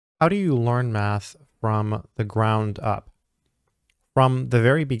How do you learn math from the ground up? From the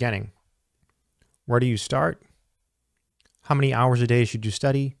very beginning. Where do you start? How many hours a day should you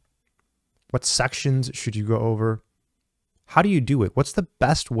study? What sections should you go over? How do you do it? What's the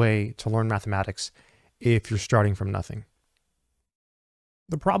best way to learn mathematics if you're starting from nothing?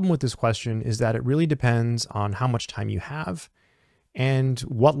 The problem with this question is that it really depends on how much time you have and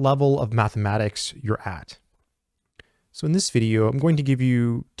what level of mathematics you're at. So in this video, I'm going to give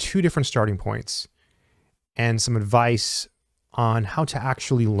you two different starting points and some advice on how to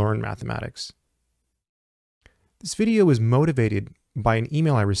actually learn mathematics. This video is motivated by an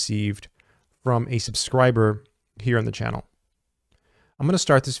email I received from a subscriber here on the channel. I'm going to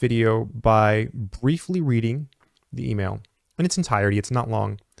start this video by briefly reading the email in its entirety, it's not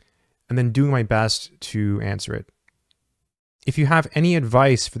long, and then doing my best to answer it. If you have any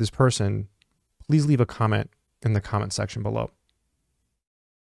advice for this person, please leave a comment in the comment section below.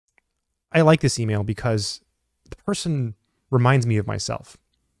 I like this email because the person reminds me of myself.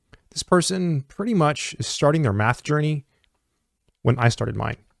 This person pretty much is starting their math journey when I started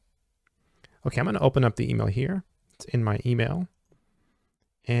mine. Okay, I'm going to open up the email here. It's in my email.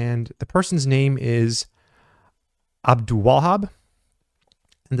 And the person's name is Abdulwahab.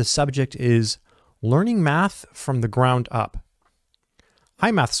 And the subject is Learning Math from the Ground Up. Hi,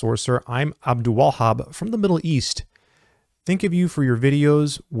 Math Sorcerer. I'm Abdulwahab from the Middle East. Think of you for your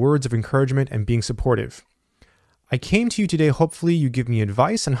videos, words of encouragement, and being supportive. I came to you today. Hopefully you give me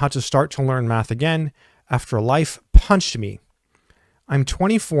advice on how to start to learn math again after life punched me. I'm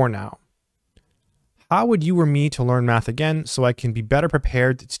 24 now. How would you or me to learn math again so I can be better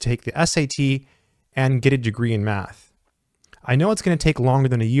prepared to take the SAT and get a degree in math? I know it's going to take longer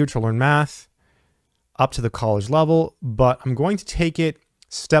than a year to learn math up to the college level, but I'm going to take it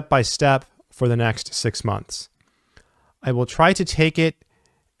step by step for the next 6 months. I will try to take it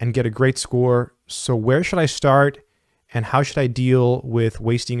and get a great score. So where should I start and how should I deal with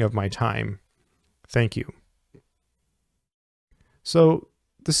wasting of my time? Thank you. So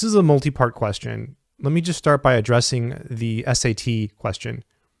this is a multi-part question. Let me just start by addressing the SAT question.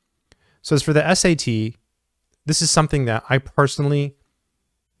 So as for the SAT, this is something that I personally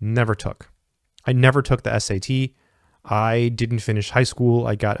never took. I never took the SAT. I didn't finish high school.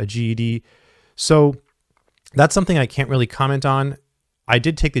 I got a GED. So that's something I can't really comment on. I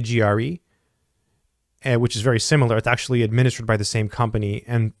did take the GRE, which is very similar. It's actually administered by the same company.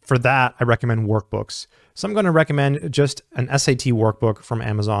 And for that, I recommend workbooks. So I'm going to recommend just an SAT workbook from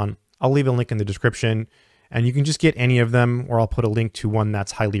Amazon. I'll leave a link in the description and you can just get any of them, or I'll put a link to one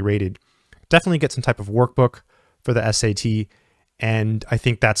that's highly rated. Definitely get some type of workbook for the SAT. And I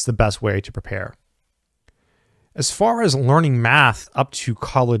think that's the best way to prepare. As far as learning math up to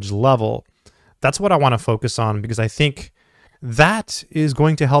college level, that's what I want to focus on because I think that is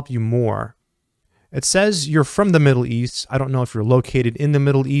going to help you more. It says you're from the Middle East. I don't know if you're located in the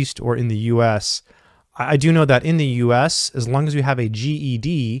Middle East or in the US. I do know that in the US, as long as you have a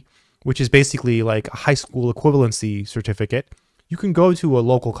GED, which is basically like a high school equivalency certificate, you can go to a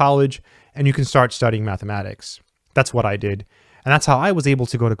local college and you can start studying mathematics. That's what I did. And that's how I was able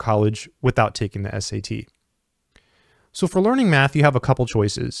to go to college without taking the SAT. So for learning math, you have a couple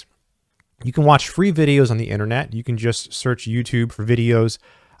choices. You can watch free videos on the internet. You can just search YouTube for videos.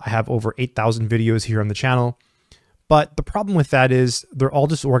 I have over 8,000 videos here on the channel. But the problem with that is they're all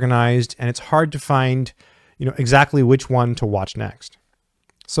disorganized and it's hard to find, exactly which one to watch next.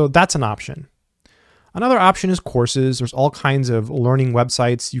 So that's an option. Another option is courses. There's all kinds of learning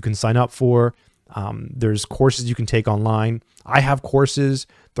websites you can sign up for. There's courses you can take online. I have courses.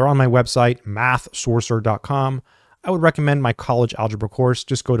 They're on my website, mathsorcerer.com. I would recommend my college algebra course.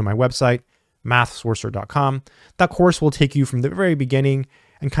 Just go to my website, mathsorcerer.com. That course will take you from the very beginning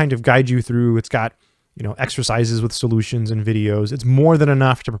and kind of guide you through. It's got, exercises with solutions and videos. It's more than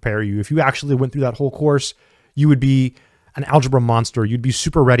enough to prepare you. If you actually went through that whole course, you would be an algebra monster. You'd be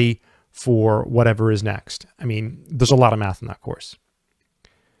super ready for whatever is next. I mean, there's a lot of math in that course.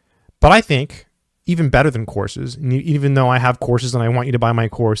 But I think even better than courses, and even though I have courses and I want you to buy my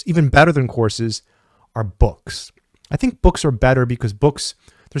course, even better than courses are books. I think books are better because books,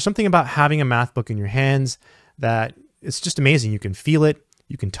 there's something about having a math book in your hands that it's just amazing. You can feel it,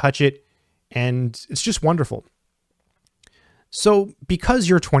 you can touch it, and it's just wonderful. So because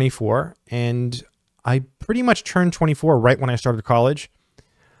you're 24 and I pretty much turned 24 right when I started college,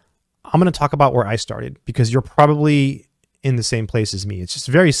 I'm going to talk about where I started because you're probably in the same place as me. It's just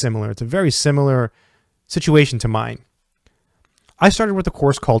very similar. It's a very similar situation to mine. I started with a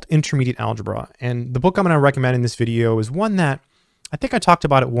course called Intermediate Algebra, and the book I'm going to recommend in this video is one that I think I talked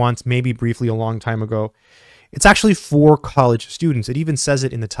about it once, maybe briefly a long time ago. It's actually for college students. It even says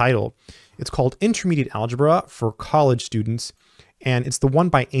it in the title. It's called Intermediate Algebra for College Students, and it's the one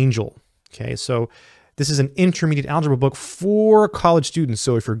by Angel. Okay, so this is an intermediate algebra book for college students.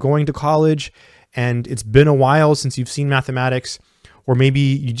 So if you're going to college and it's been a while since you've seen mathematics, or maybe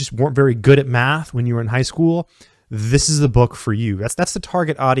you just weren't very good at math when you were in high school, this is the book for you. That's the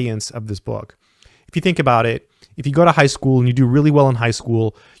target audience of this book. If you think about it, if you go to high school and you do really well in high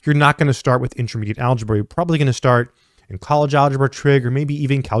school, you're not going to start with intermediate algebra. You're probably going to start in college algebra, trig, or maybe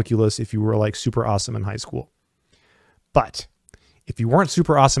even calculus if you were like super awesome in high school. But if you weren't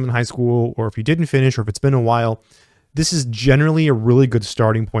super awesome in high school, or if you didn't finish, or if it's been a while, this is generally a really good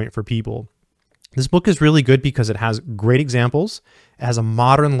starting point for people. This book is really good because it has great examples, it has a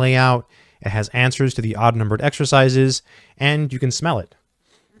modern layout, it has answers to the odd-numbered exercises, and you can smell it.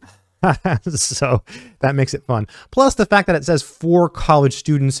 So that makes it fun. Plus, the fact that it says for college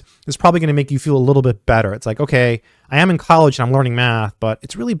students is probably going to make you feel a little bit better. It's like, okay, I am in college and I'm learning math, but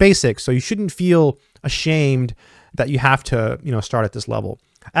it's really basic, so you shouldn't feel ashamed that you have to, start at this level.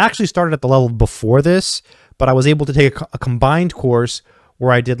 I actually started at the level before this, but I was able to take a combined course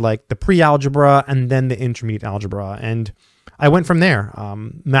where I did like the pre-algebra and then the intermediate algebra, and I went from there.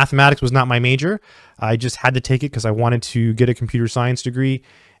 Mathematics was not my major. I just had to take it because I wanted to get a computer science degree,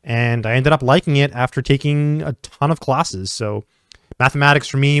 and I ended up liking it after taking a ton of classes. So mathematics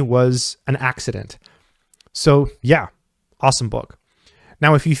for me was an accident. So yeah, awesome book.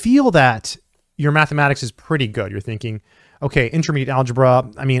 Now, if you feel that your mathematics is pretty good, you're thinking, okay, intermediate algebra,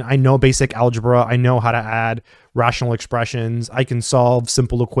 I mean, I know basic algebra, I know how to add rational expressions, I can solve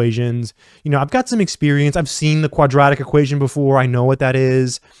simple equations, I've got some experience, I've seen the quadratic equation before, I know what that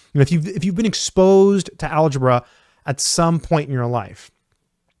is. If you've been exposed to algebra at some point in your life,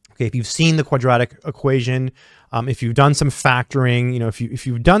 okay, if you've seen the quadratic equation, if you've done some factoring, if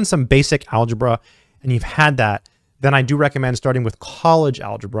you've done some basic algebra and you've had that, then I do recommend starting with college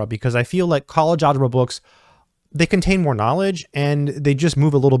algebra, because I feel like college algebra books, they contain more knowledge and they just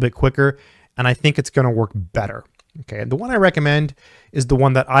move a little bit quicker, and I think it's going to work better. Okay, the one I recommend is the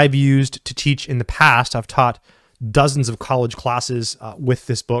one that I've used to teach in the past. I've taught dozens of college classes with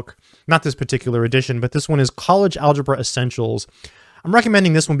this book, not this particular edition, but this one is College Algebra Essentials. I'm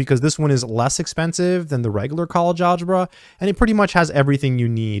recommending this one because this one is less expensive than the regular college algebra, and it pretty much has everything you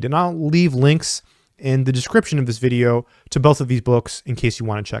need. And I'll leave links in the description of this video to both of these books in case you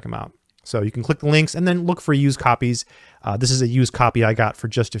want to check them out. So you can click the links and then look for used copies. This is a used copy I got for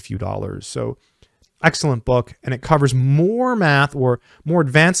just a few dollars. So excellent book, and it covers more math, or more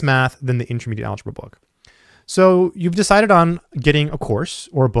advanced math, than the intermediate algebra book. So you've decided on getting a course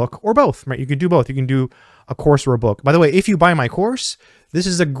or a book, or both, right? You can do both. You can do a course or a book. By the way, if you buy my course, this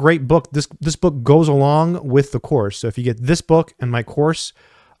is a great book. This book goes along with the course. So if you get this book and my course,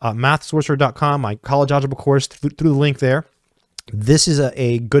 mathsorcerer.com, my college algebra course, through the link there, this is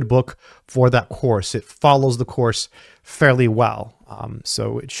a good book for that course. It follows the course fairly well.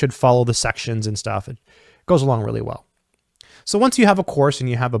 So it should follow the sections and stuff. It goes along really well. So once you have a course and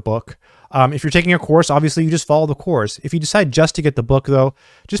you have a book, if you're taking a course, obviously you just follow the course. If you decide just to get the book though,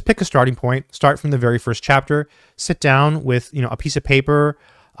 just pick a starting point, start from the very first chapter, sit down with, a piece of paper,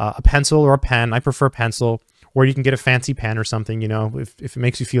 a pencil or a pen. I prefer pencil, or you can get a fancy pen or something, if it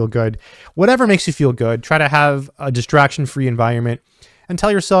makes you feel good. Whatever makes you feel good, try to have a distraction-free environment and tell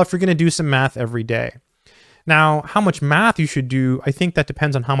yourself you're going to do some math every day. Now, how much math you should do, I think that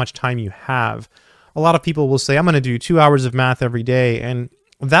depends on how much time you have. A lot of people will say, I'm going to do 2 hours of math every day, and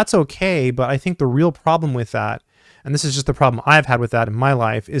that's okay, but I think the real problem with that, and this is just the problem I've had with that in my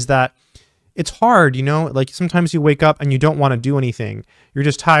life, is that it's hard, like sometimes you wake up and you don't want to do anything. You're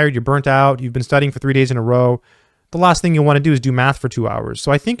just tired, you're burnt out, you've been studying for 3 days in a row. The last thing you want to do is do math for 2 hours.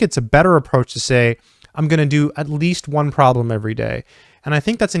 So I think it's a better approach to say, I'm going to do at least one problem every day. And I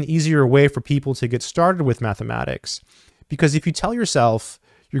think that's an easier way for people to get started with mathematics. Because if you tell yourself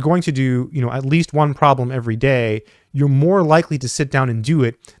you're going to do, at least one problem every day, you're more likely to sit down and do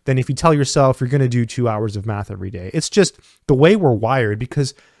it than if you tell yourself you're going to do 2 hours of math every day. It's just the way we're wired,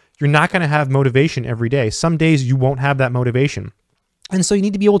 because you're not going to have motivation every day. Some days you won't have that motivation. And so you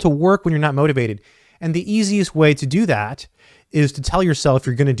need to be able to work when you're not motivated. And the easiest way to do that is to tell yourself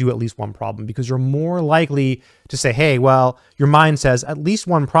you're going to do at least one problem, because you're more likely to say, hey, well, your mind says at least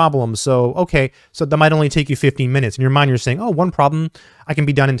one problem. So, okay, so that might only take you 15 minutes. In your mind, you're saying, oh, one problem, I can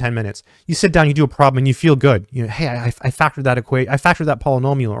be done in 10 minutes. You sit down, you do a problem, and you feel good. Hey, I factored that equation, I factored that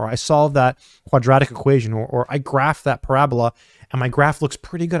polynomial, or I solved that quadratic equation, or I graphed that parabola, and my graph looks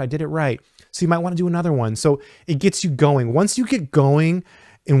pretty good. I did it right. So you might want to do another one. So it gets you going. Once you get going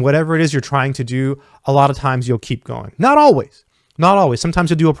in whatever it is you're trying to do, a lot of times you'll keep going. Not always. Not always.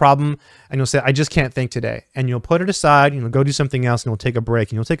 Sometimes you'll do a problem and you'll say, I just can't think today. And you'll put it aside, and you'll go do something else, and you'll take a break,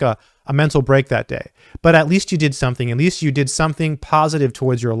 and you'll take a mental break that day. But at least you did something. At least you did something positive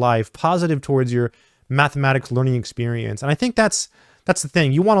towards your life, positive towards your mathematics learning experience. And I think that's the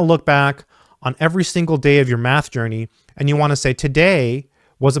thing. You want to look back on every single day of your math journey, and you want to say, today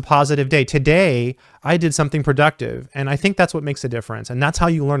was a positive day. Today, I did something productive. And I think that's what makes a difference. And that's how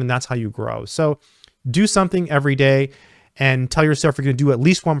you learn, and that's how you grow. So do something every day and tell yourself you're going to do at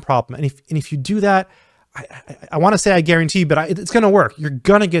least one problem. And if you do that, I want to say I guarantee, but it's going to work. You're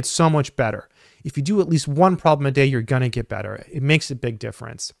going to get so much better. If you do at least one problem a day, you're going to get better. It makes a big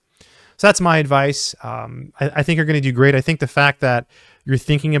difference. So that's my advice. I think you're going to do great. I think the fact that you're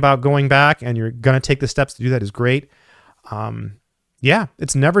thinking about going back and you're going to take the steps to do that is great. Yeah,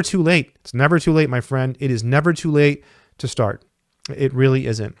 it's never too late. It's never too late, my friend. It is never too late to start. It really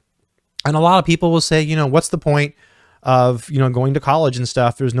isn't. And a lot of people will say, you know, what's the point of, you know, going to college and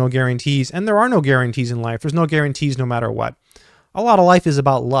stuff? There's no guarantees. And there are no guarantees in life. There's no guarantees no matter what. A lot of life is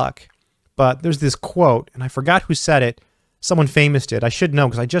about luck. But there's this quote, and I forgot who said it. Someone famous did. I should know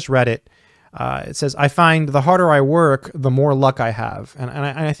because I just read it. It says, I find the harder I work, the more luck I have. And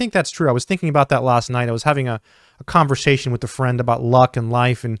I think that's true. I was thinking about that last night. I was having a conversation with a friend about luck and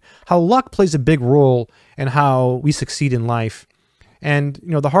life, and how luck plays a big role in how we succeed in life. And, you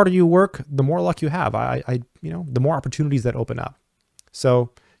know, the harder you work, the more luck you have. You know, the more opportunities that open up.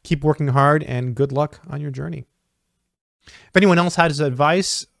 So keep working hard, and good luck on your journey. If anyone else has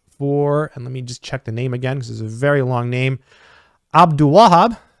advice for, and let me just check the name again because it's a very long name, Abdul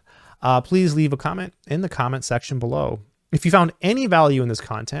Wahab, please leave a comment in the comment section below. If you found any value in this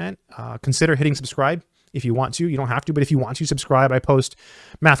content, consider hitting subscribe. If you want to, you don't have to, but if you want to subscribe, I post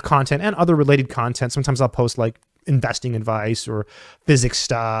math content and other related content. Sometimes I'll post like investing advice or physics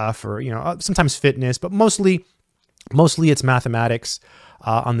stuff, or, you know, sometimes fitness, but mostly it's mathematics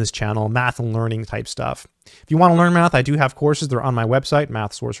on this channel, math and learning type stuff. If you want to learn math, I do have courses. They're on my website,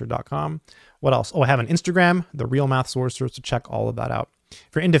 mathsorcerer.com. What else? Oh, I have an Instagram, The Real Math Sorcerer, so check all of that out. If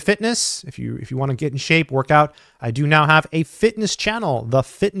you're into fitness, if you want to get in shape, work out, I do now have a fitness channel, The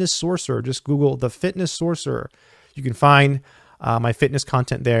Fitness Sorcerer. Just Google The Fitness Sorcerer. You can find my fitness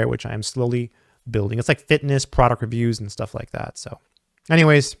content there, which I am slowly building. It's like fitness, product reviews, and stuff like that. So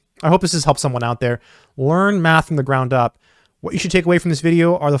anyways, I hope this has helped someone out there. Learn math from the ground up. What you should take away from this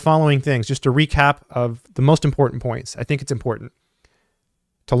video are the following things, just a recap of the most important points. I think it's important.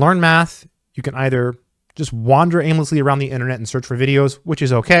 To learn math, you can either just wander aimlessly around the internet and search for videos, which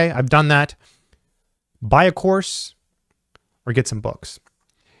is okay. I've done that. Buy a course or get some books.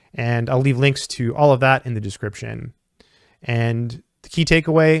 And I'll leave links to all of that in the description. And the key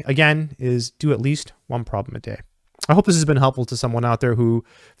takeaway, again, is do at least one problem a day. I hope this has been helpful to someone out there who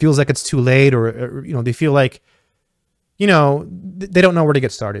feels like it's too late, or you know, they feel like, you know, they don't know where to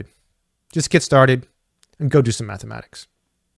get started. Just get started and go do some mathematics.